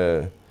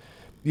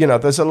 you know,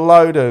 there's a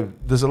load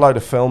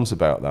of films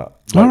about that.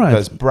 Like, all right.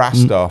 There's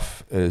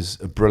Brassstoff is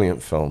a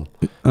brilliant film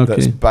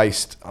that's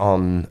based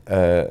on.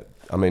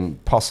 I mean,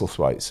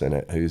 Postlethwaite's in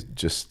it, who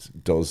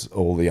just does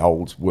all the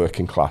old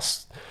working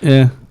class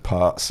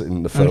parts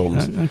in the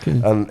films,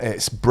 and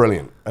it's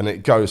brilliant. And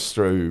it goes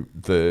through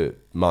the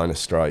miners'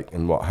 strike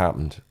and what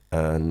happened,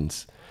 and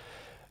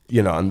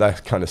you know, and they're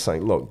kind of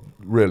saying, look,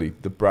 really,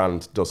 the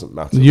brand doesn't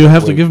matter. You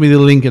have to give me the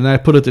link, and I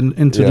put it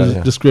into the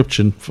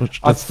description.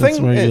 I think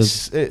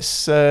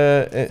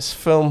it's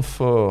Film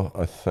 4.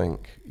 I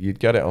think you'd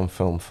get it on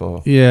Film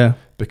 4. Yeah,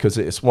 because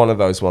it's one of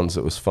those ones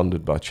that was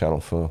funded by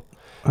Channel 4.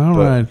 All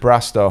right.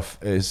 Brassstoff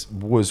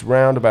was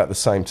round about the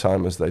same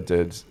time as they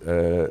did,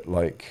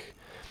 like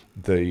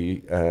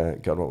the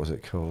what was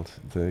it called?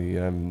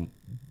 The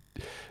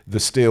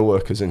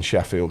steelworkers in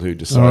Sheffield who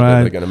decide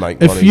that they're going to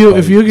make money.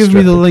 If you give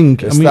me the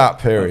link, it's that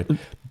period.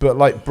 But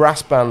like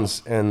brass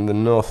bands in the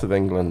north of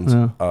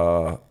England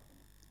are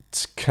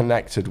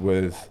connected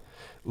with,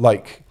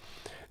 like,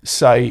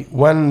 say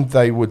when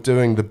they were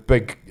doing the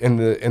big in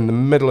the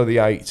middle of the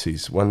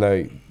 80s, when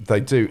they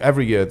do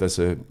every year there's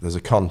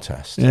a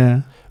contest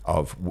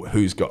of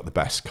who's got the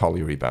best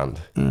colliery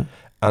band,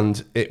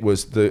 and it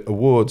was the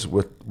awards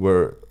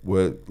were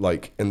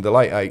like in the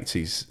late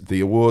 80s the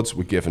awards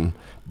were given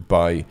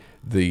by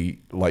the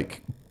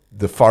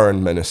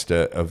foreign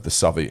minister of the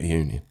Soviet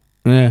Union.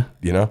 Yeah,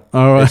 you know,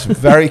 all right. It's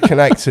very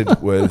connected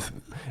with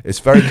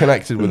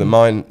the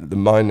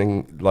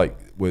mining, like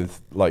with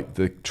like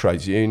the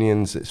trades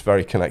unions. It's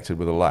very connected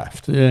with the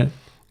left. Yeah,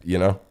 you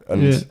know,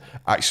 and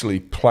actually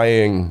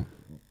playing,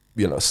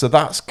 you know. So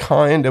that's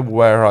kind of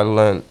where I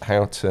learned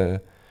how to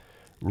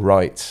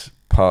write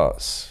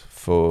parts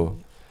for.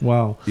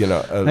 Wow. You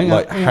know,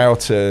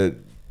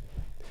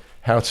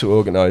 how to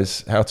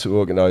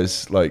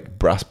organize like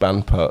brass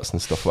band parts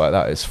and stuff like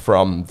that is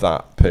from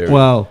that period.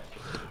 Wow.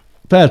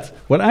 Pat,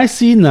 what I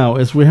see now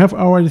is we have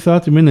already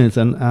 30 minutes,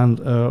 and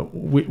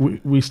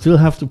we still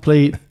have to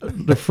play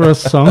the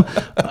first song.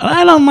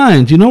 I don't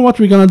mind. You know what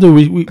we're gonna do?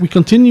 We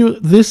continue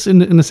this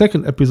in the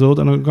second episode,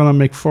 and I'm gonna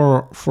make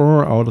four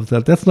out of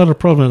that. That's not a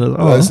problem at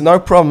all. There's no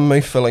problem me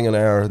filling an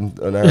hour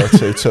or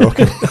two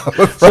talking.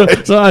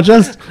 So I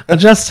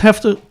just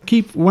have to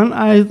keep one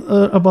eye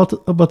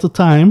about the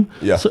time.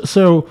 Yeah.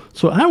 So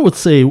I would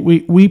say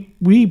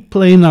we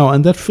play now,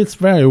 and that fits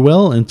very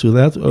well into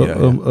that.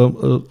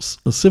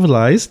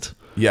 Civilized.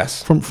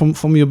 Yes.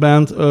 From your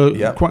band,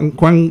 Yeah.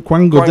 Quangodelic.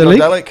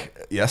 Quangodelic.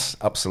 Yes,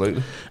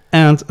 absolutely.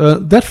 And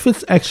that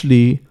fits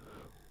actually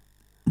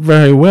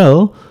very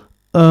well.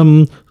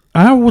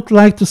 I would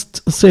like to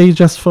say,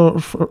 just to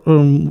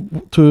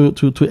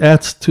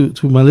add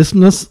to my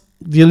listeners,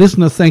 dear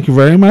listeners, thank you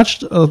very much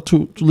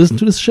to listen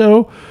to this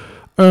show.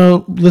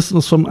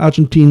 Listeners from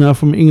Argentina,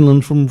 from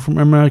England, from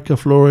America,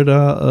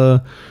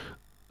 Florida,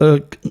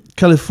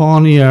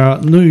 California,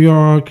 New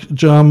York,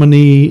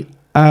 Germany,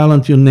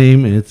 Ireland, you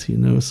name it,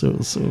 so.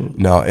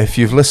 No, if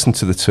you've listened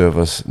to the two of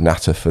us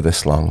natter for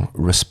this long,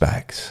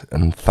 respect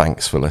and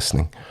thanks for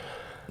listening.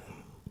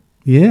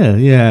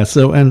 Yeah.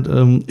 So, and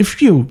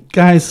if you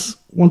guys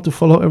want to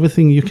follow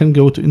everything, you can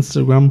go to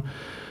Instagram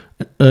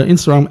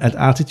at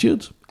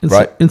Attitude,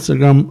 Right.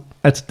 Instagram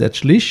at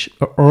Dutchlish,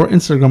 or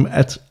Instagram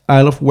at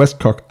Isle of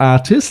Westcock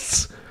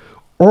Artists,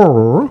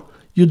 or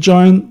you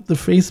join the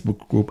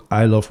Facebook group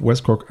Isle of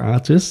Westcock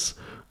Artists.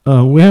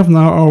 We have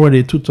now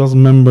already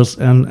 2,000 members,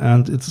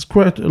 and it's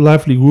quite a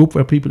lively group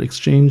where people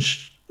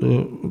exchange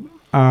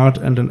art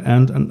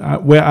and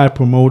where I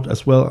promote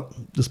as well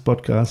this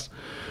podcast.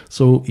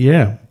 So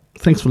yeah,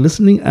 thanks for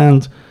listening,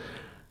 and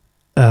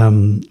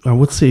I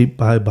would say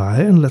bye-bye,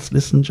 and let's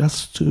listen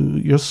just to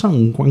your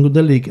song,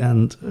 Quangodelic,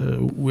 and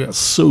we are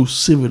so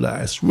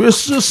civilized. We're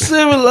so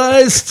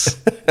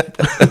civilized!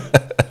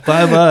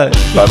 Bye-bye.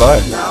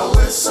 Bye-bye. Now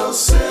we're so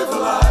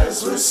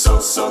civilized, we're so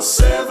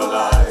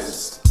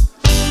civilized.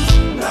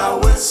 Now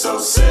we're so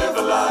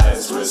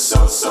civilized, we're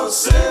so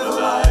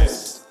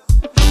civilized.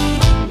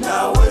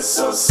 Now we're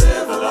so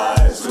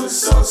civilized, we're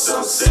so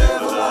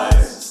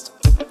civilized.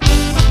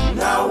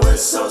 Now we're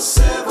so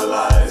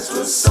civilized,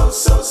 we're so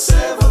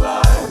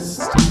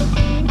civilized.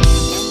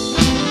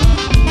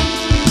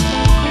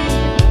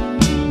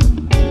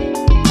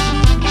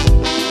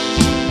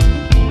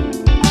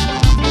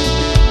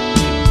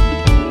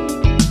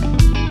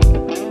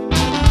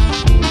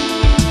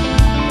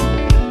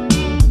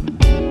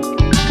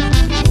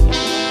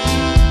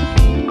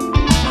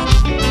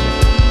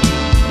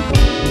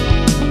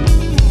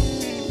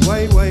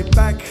 Way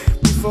back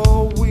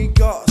before we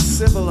got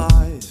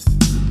civilized,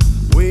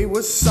 we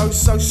were so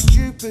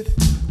stupid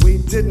we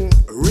didn't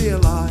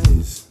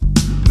realize.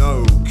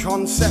 No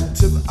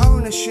concept of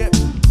ownership,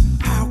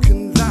 how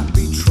can that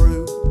be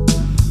true?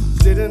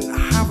 Didn't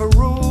have a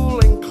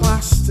ruling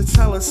class to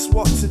tell us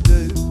what to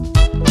do.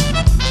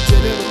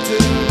 Didn't do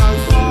no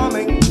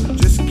farming,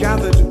 just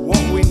gathered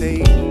what we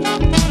need.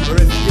 Or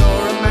if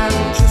you're a man,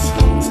 just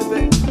hunt a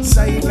bit,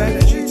 save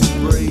energy to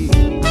breathe.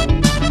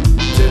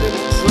 Didn't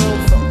drill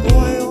for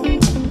oil,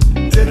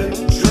 didn't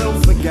drill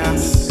for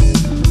gas.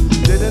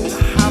 Didn't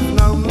have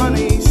no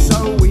money, so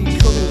we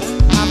couldn't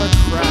have a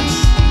crash.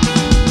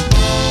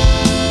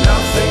 Now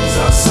things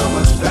are so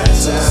much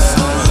better.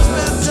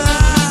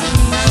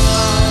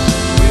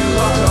 We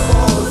lock up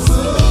all the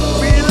food.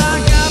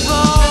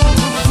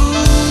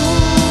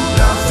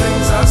 Now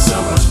things are so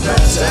much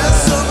better.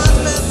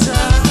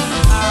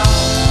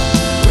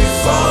 We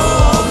follow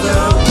all the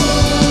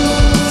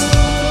rules.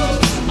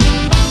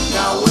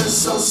 Now we're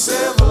so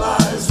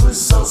civilized, we're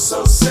so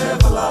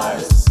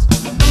civilized.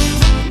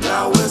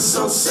 Now we're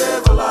so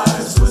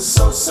civilized, we're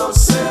so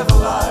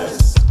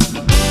civilized.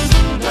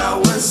 Now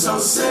we're so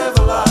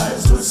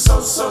civilized, we're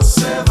so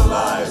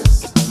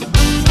civilized.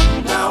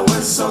 Now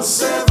we're so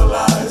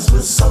civilized,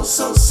 we're so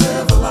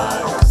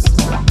civilized.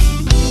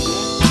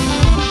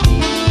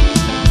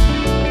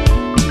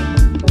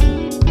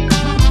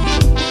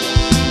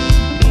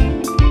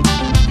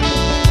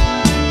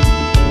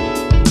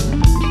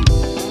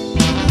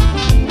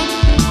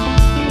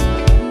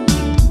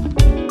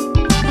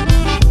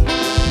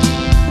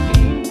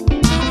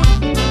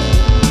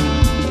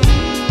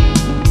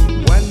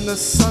 The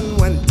sun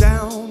went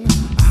down,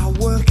 our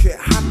work it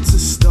had to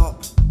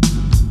stop.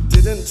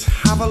 Didn't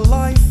have a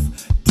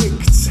life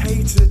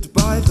dictated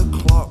by the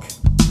clock.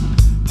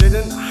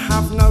 Didn't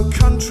have no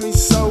country,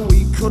 so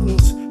we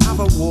couldn't have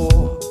a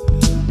war.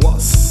 What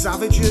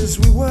savages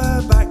we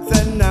were back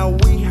then, now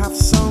we have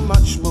so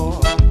much more.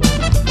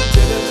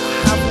 Didn't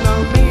have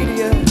no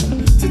media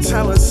to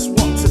tell us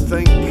what to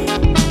think.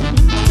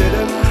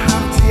 Didn't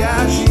have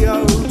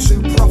Diageo to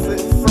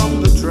profit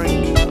from the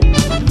drink.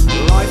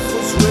 Life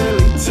was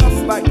really tough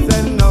back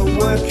then, no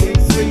working,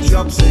 3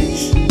 jobs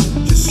each.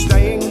 Just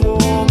staying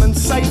warm and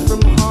safe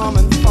from harm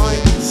and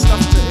finding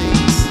stuff to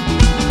eat.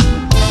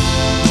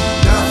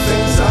 Now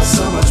things are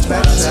so much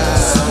better.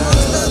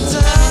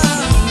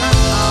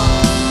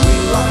 We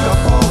lock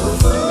up all the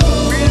food.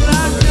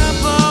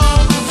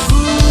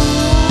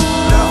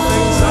 Now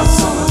things are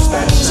so much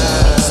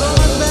better.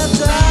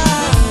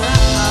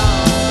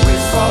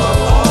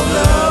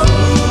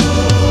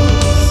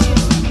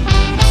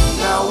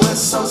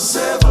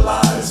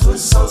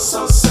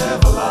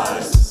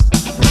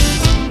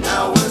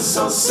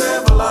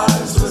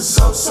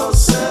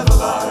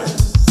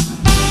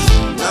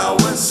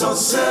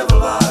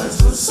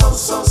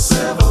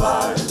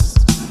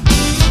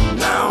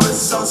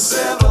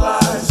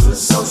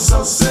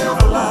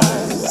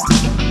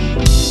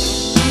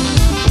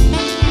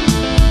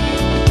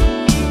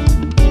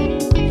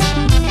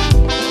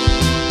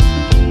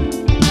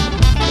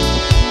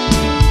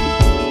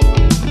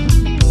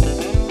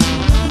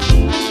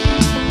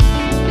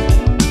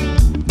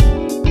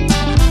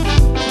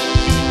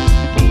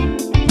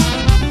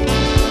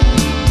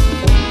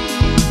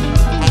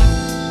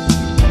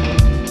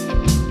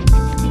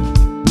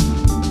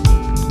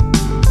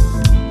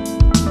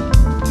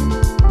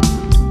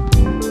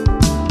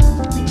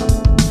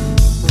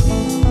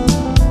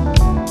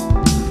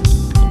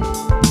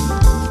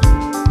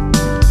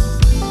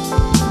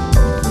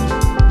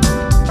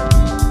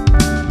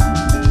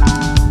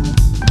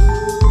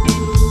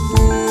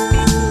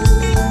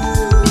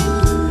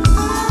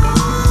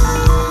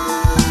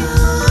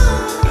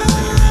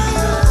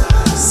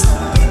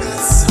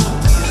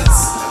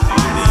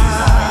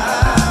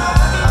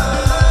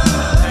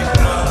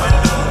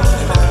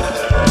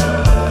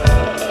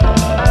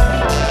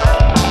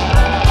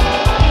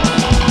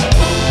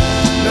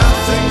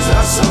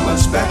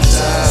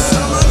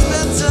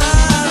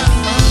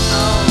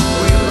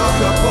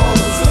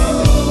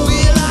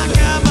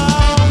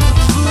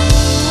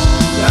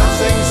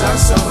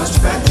 so much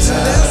better.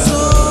 They're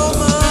so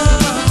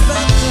much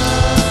better.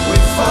 We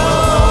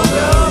follow all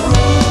their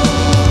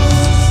rules.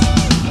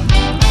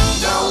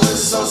 Now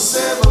we're so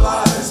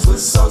civilized, we're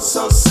so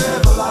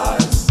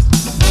civilized.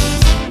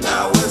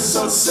 Now we're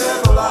so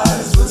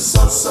civilized, we're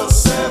so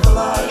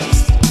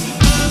civilized.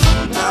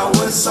 Now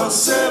we're so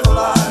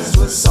civilized,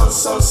 we're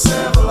so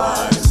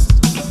civilized.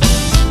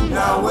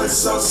 Now we're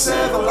so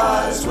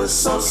civilized, we're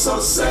so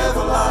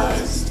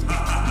civilized.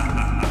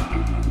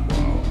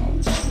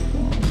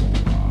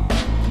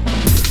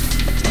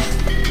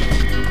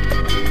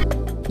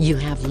 You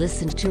have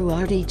listened to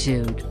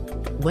Artitude,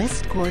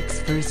 West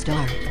Cork's first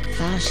art,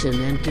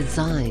 fashion and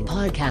design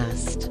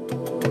podcast.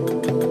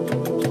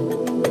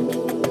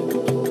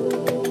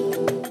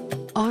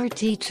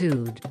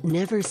 Artitude,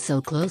 never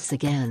so close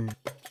again.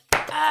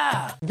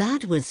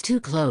 That was too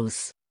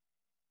close.